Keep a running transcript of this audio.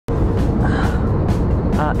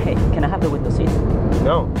Hey, can I have the window seat?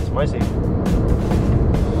 No, it's my seat.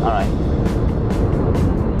 Alright.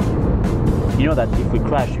 You know that if we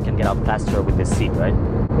crash, you can get out faster with this seat, right?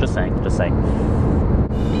 Just saying, just saying.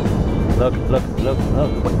 Look.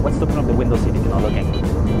 What's the point of the window seat if you're not looking?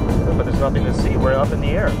 But there's nothing to see. We're up in the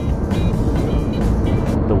air.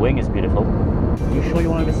 The wing is beautiful. You sure you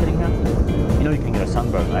want to be sitting here? You know you can get a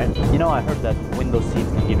sunburn, right? You know, I heard that window seats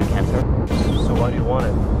can give you cancer. So why do you want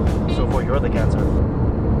it? So far, you're the cancer.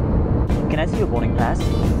 Can I see your boarding pass?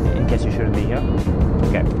 In case you shouldn't be here?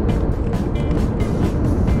 Okay.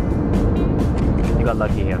 You got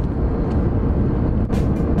lucky here.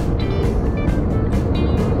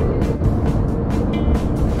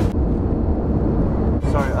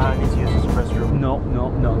 Sorry, I need to use this restroom. No.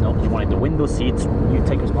 You wanted the window seats, you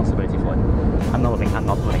take responsibility for it. I'm not moving.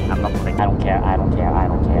 I don't care.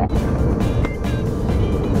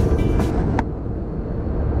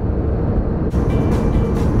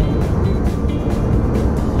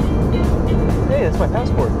 Hey, that's my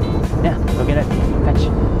passport. Yeah, go get it. Fetch.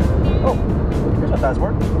 Oh, here's my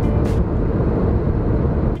passport.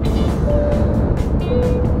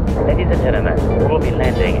 Ladies and gentlemen, we'll be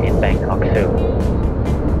landing in Bangkok soon.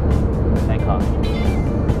 Bangkok?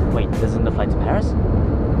 Wait, isn't the flight to Paris?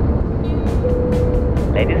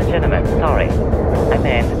 Ladies and gentlemen, sorry. I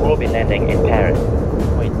meant we'll be landing in Paris.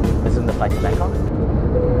 Wait, isn't the flight to Bangkok?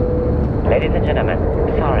 Ladies and gentlemen,